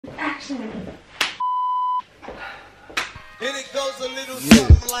action. And it goes a little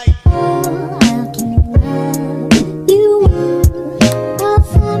something like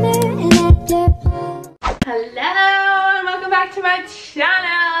hello and welcome back to my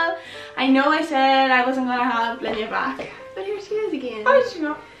channel. I know I said I wasn't gonna have Lydia back, but here she is again. Why did you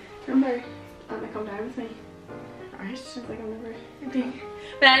not? Remember, Anna come down with me. Alright, sounds like I'm never.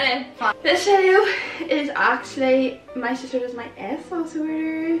 But anyway, this video is actually my sister does my ASOS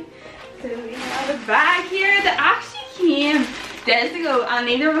order. So we have a bag here that actually came days ago, and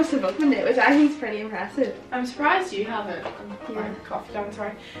neither of us have opened it, which I think is pretty impressive. I'm surprised you haven't. Yeah. Coffee down,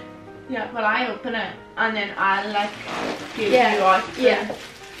 sorry. Yeah, well I open it and then I'll like give Yeah. you out. Yeah.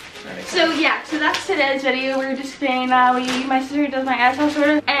 So yeah, so that's today's video. We're just saying my sister does my ASOS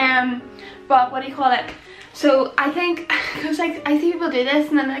order. But what do you call it? So I think, cause like I see people do this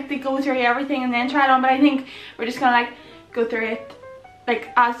and then like they go through everything and then try it on. But I think we're just gonna like go through it, like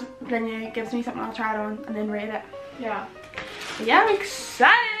as Lydia gives me something, I'll try it on and then rate it. Yeah. But yeah, I'm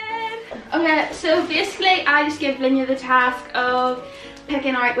excited. Okay, so basically I just give Lydia the task of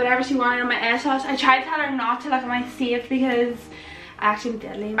picking out whatever she wanted on my ASOS. I tried to tell her not to look at my saved because I actually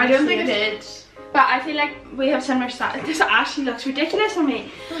deadly. I don't think I did. But I feel like we have similar styles. This actually looks ridiculous on me.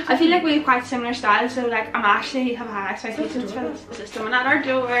 I feel like we have quite similar styles, so like I'm actually have high expectations for this. This is someone at our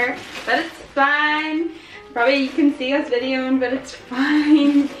door, but it's fine. Probably you can see us videoing, but it's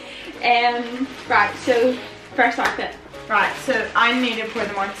fine. Right, so first outfit. Right, so I need to pour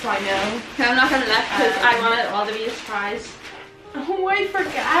them out so I know. No, I'm not gonna look because I want it all to be a surprise. Oh, I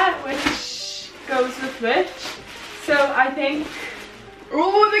forget which goes with which. So I think,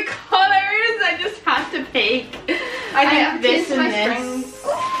 Oh, the colours! I just had to pick. I think this and this.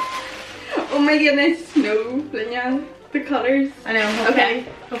 Oh my goodness, no, Lydia. The colours. I know, hopefully,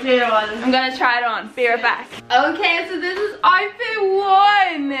 hopefully it all. I'm gonna try it on. Be right back. Okay, so this is outfit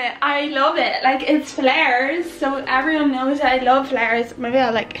 1. I love it. Like, it's flares, so everyone knows that I love flares. Maybe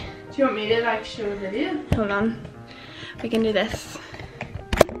I'll like. Do you want me to like show a video? Hold on. We can do this.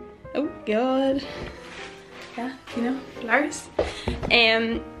 Oh god. Yeah, you know, flares.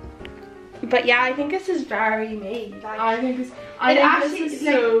 But yeah, I think this is very me. Like, I think this is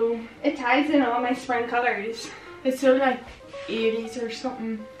like, so. it ties in all my spring colours. It's so like 80s or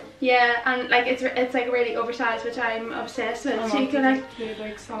something. Yeah, and like it's like really oversized, which I'm obsessed with. So you can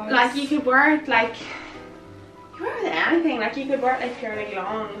like you could wear it like you wear it with anything. Like you could wear it like purely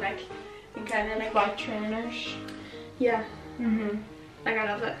long, like and kind of like white trainers. Yeah. Like I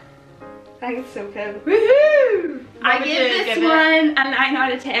love it. I think it's so cool. Woohoo! I give this one a 9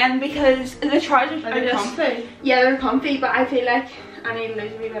 out of 10 because the trousers are just comfy. Yeah, they're comfy, but I feel like I need to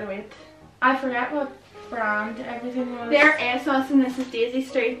lose a wee bit of weight. I forget what brand everything was. They're ASOS and this is Daisy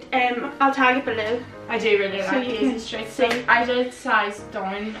Street. I'll tag it below. I do really So like you Daisy can Street. see. So I did size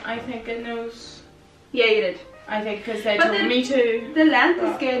down, I think, in those. Yeah, you did. I think because they But told me to. The length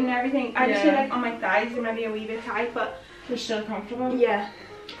is good and everything. I just feel Yeah. like on my thighs they might be a wee bit tight, but They're still comfortable. yeah.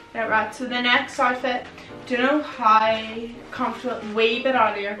 Yeah, right. So the next outfit, do you know how comfortable, way bit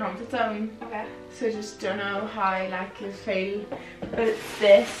out of your comfort zone. Okay. So just don't know how like you feel, but it's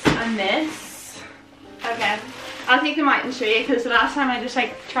this and this. Okay. I'll take them out and show you because the last time I just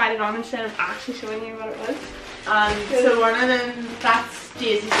like tried it on instead of actually showing you what it was. So one of them, that's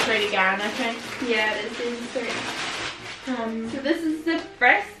Daisy Street again, I think. Yeah, it is Daisy Street. So this is the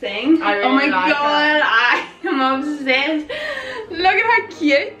first thing. I really oh my like god, it. I am obsessed. Look at how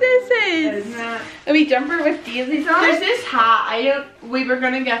cute this is. Isn't it? A wee jumper with daisies on There's it. this hat. We were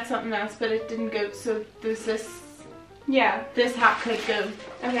gonna get something else, but it didn't go. So there's this. Yeah. This hat could go.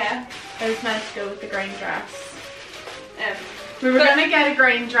 Okay. It was meant to go with the green dress. We were gonna get a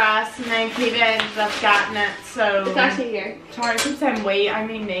green dress, and then Kiva ended up getting it. So It's actually here. sorry, I keep saying we. I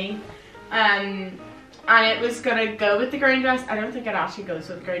mean me. And it was gonna go with the green dress. I don't think it actually goes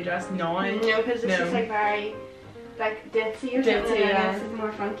with the green dress. No. No, because it's just like very like ditzy or something. Yeah. This is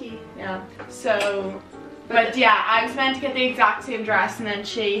more funky. Yeah. So, but yeah, I was meant to get the exact same dress, and then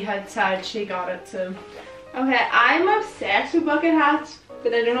she had said she got it. So. Okay, I'm obsessed with bucket hats,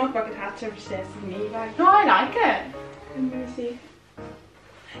 but I don't know if bucket hats are obsessed with me. Like, No, I like it. I'm gonna see.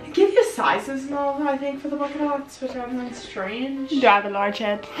 They give you sizes and all, I think, for the bucket hats, which I find strange. Do I have a large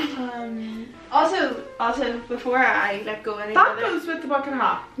head? Also, before I like go any That further, goes with the bucket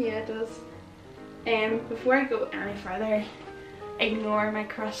hat. yeah, it does. Before I go any further, ignore my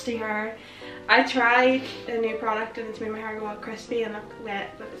crusty hair. I tried a new product and it's made my hair go all crispy and look wet,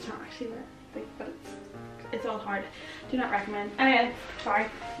 but it's not actually wet. Like, but it's all hard. Do not recommend. Anyway, sorry.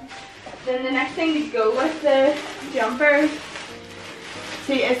 Then the next thing to go with the jumper.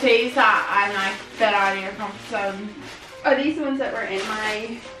 See, it says that I'm like bit out of your comfort zone. Are these the ones that were in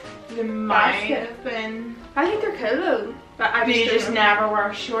my They might basket. have been. I think they're cool though. But I But you just never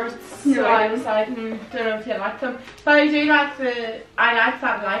wear shorts. So I was like, don't know if you like them. But I do like I like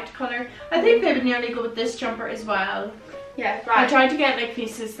that light colour. I think they would nearly go with this jumper as well. Yeah, I right. tried to get like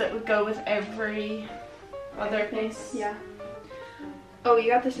pieces that would go with every other piece. Yeah. Oh,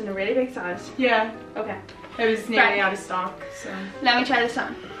 you got this in a really big size. Yeah. Okay. It was nearly Right. out of stock, so. Let me try this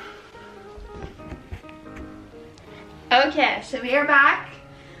on. Okay, so we are back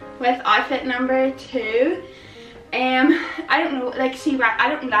with outfit number 2. I don't know, like, see, right, I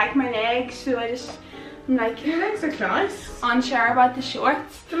don't like my legs, so I just, I'm like, Your legs are nice. unsure about the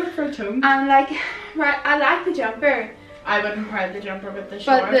shorts. They look for a tone. And like, right, I like the jumper, I wouldn't wear the jumper with the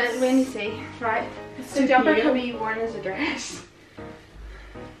shorts. but when you see, right, It's the too jumper cute. could be worn as a dress.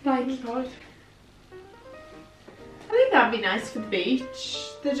 Like, God. I think that'd be nice for the beach.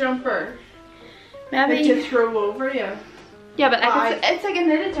 The jumper. Like maybe. to throw over you. Yeah, but like, it's like a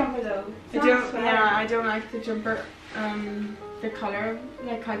knitted jumper though. It's not a sweater. I don't like the jumper. The colour,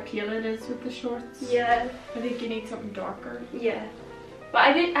 like how pale it is with the shorts. Yeah, I think you need something darker. yeah. But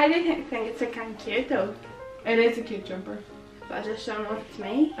I did think it's like kind of cute though. It is a cute jumper. But I just don't know if it's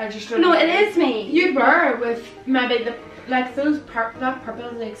me. I just don't No, know. it is me. You'd wear it with maybe the like those that purple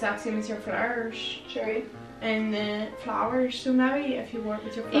is the exact same as your flowers Sure. and the flowers. So maybe if you wore it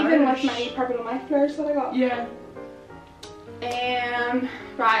with your flowers. Even with my purple and white flowers that I got. Yeah.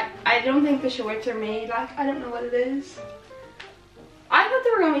 Right. I don't think the shorts are me. Like, I don't know what it is. I thought they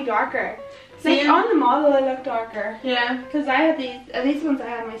were gonna be darker. Like Same. on the model, they look darker. Yeah. Cause I had these ones I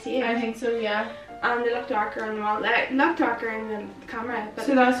had in my save, I think so. Yeah. and they look darker on the model. They look darker in the camera, but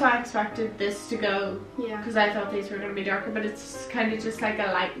So that's why I expected this to go. yeah, Because I thought these were going to be darker, but it's kind of just like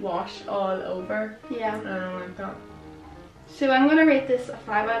a light wash all over. yeah. I don't like that. So I'm gonna rate this a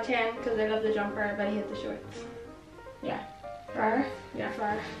 5 out of 10 because I love the jumper, but I hate the shorts. Yeah. Fair. Yeah.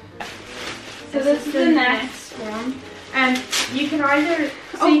 Fair. So this is the next one. And you can either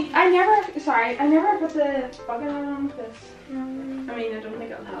Oh, see. I never put the bucket on this. I mean, I don't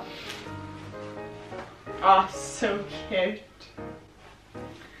think it'll help. Oh, so cute.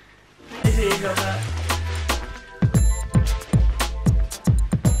 I do love it.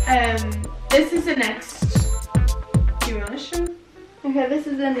 This is the next. Do you want to show? Okay, this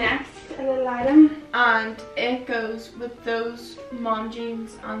is the next little item. And it goes with those mom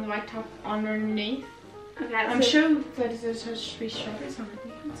jeans and the white top underneath. Okay, I'm so- sure that there's just 3 strawberries on it.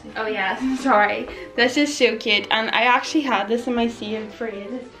 You can see. Oh yeah, sorry. This is so cute, and I actually had this in my save for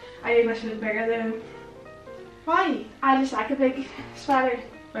ages. I did wish it was bigger though. Why? I just like a big sweater,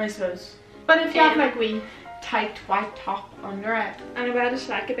 I suppose. But if you have like wee tight white top under it. and I just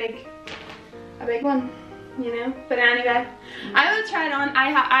like a big one, you know. But anyway, I will try it on.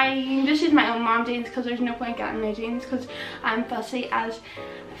 I just use my own mom jeans because there's no point getting new jeans because I'm fussy as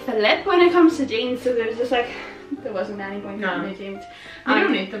Philip when it comes to jeans. So there's just like there wasn't any point getting new jeans. You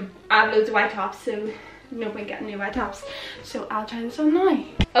don't need them. I have loads of white tops, so no point getting new white tops. So I'll try this on now.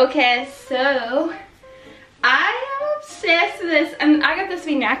 Okay, so I am obsessed with this, and I got this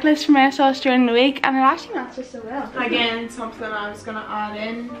wee necklace from ASOS during the week, and it actually matches so well. Again, something I was gonna add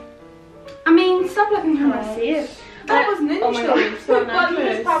in. I mean, stop looking for my save. That wasn't in Oh my your god, so what, you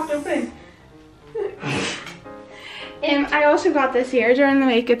just popped open. I also got this here during the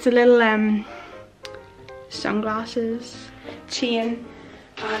week. It's a little sunglasses chain,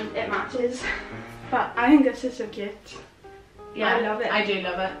 and it matches. But I think this is so cute. Yeah, I love it. I do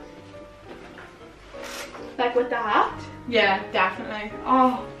love it. Like with the hat. Yeah, definitely.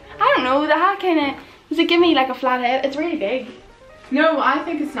 Oh, I don't know. The hat kind of does it give me like a flat head? It's really big. No, I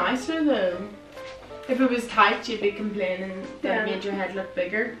think it's nicer though. If it was tight, you'd be complaining that Yeah. it made your head look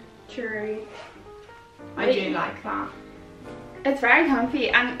bigger. True. I do like that. It's very comfy,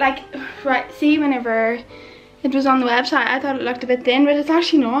 and like, right, see, whenever it was on the website, I thought it looked a bit thin, but it's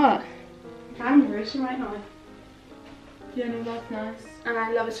actually not. I'm rushing right now. Yeah, no, that's nice. And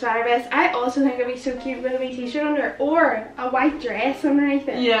I love a sweater vest. I also think it'd be so cute with a wee t-shirt under, or a white dress underneath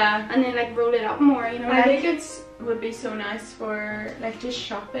it. Yeah. And then like roll it up more, you know. I like, think it's would be so nice for like just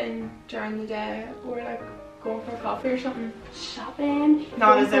shopping during the day, or like going for coffee or something. shopping.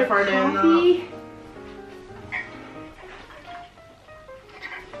 Not going as if for we're doing coffee.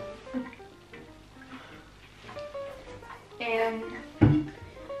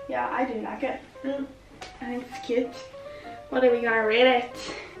 Yeah, I do like it. I think it's cute. What are we gonna rate it?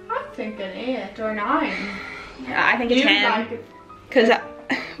 I'm thinking 8 or 9. Yeah, I think a You 10. like it Cause,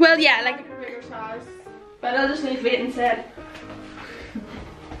 well, yeah, like, a bigger size. but I'll just need to wait instead.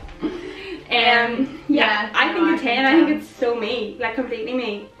 Yeah, I think a 10. I think it's so me, like completely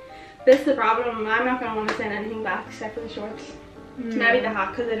me. This is the problem. I'm not gonna want to send anything back except for the shorts. Maybe the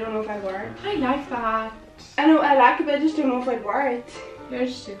hat, because I don't know if I'd wear it. I like that. I know I like it, but I just don't know if I'd wear it. You're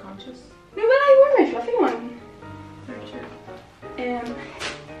just too conscious. No, but I wear my fluffy one. Very true.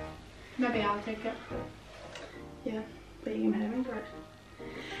 Maybe I'll take it. Yeah, but you can pay me for it.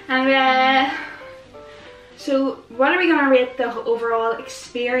 And so what are we gonna rate the overall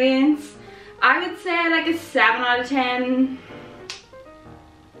experience? I would say like a 7 out of 10.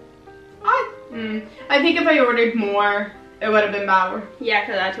 I think if I ordered more, it would have been better. Yeah,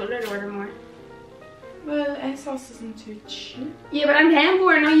 because I told her to order more. Well, ASOS isn't too cheap. Yeah, but I'm paying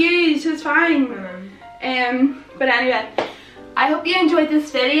for it, not you, so it's fine. But anyway, I hope you enjoyed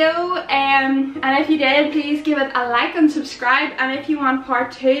this video, and if you did, please give it a like and subscribe, and if you want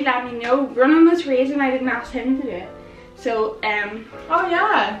part 2, let me know. Ronan was raising, I didn't ask him to do it. So, oh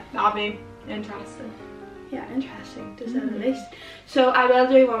yeah, that'll be interesting. Yeah, interesting to say the least. So I will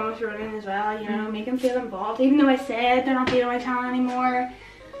do one with Ronan as well, you know, make him feel involved. Even though I said they're not being on my channel anymore,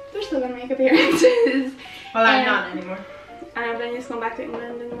 they're still gonna make appearances. Well, I'm not anymore. And I'm just going back to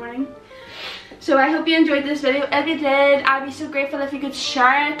England in the morning. So I hope you enjoyed this video. If you did, I'd be so grateful if you could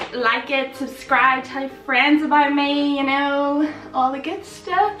share it, like it, subscribe, tell your friends about me, you know, all the good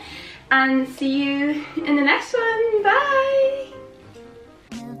stuff. And see you in the next one. Bye!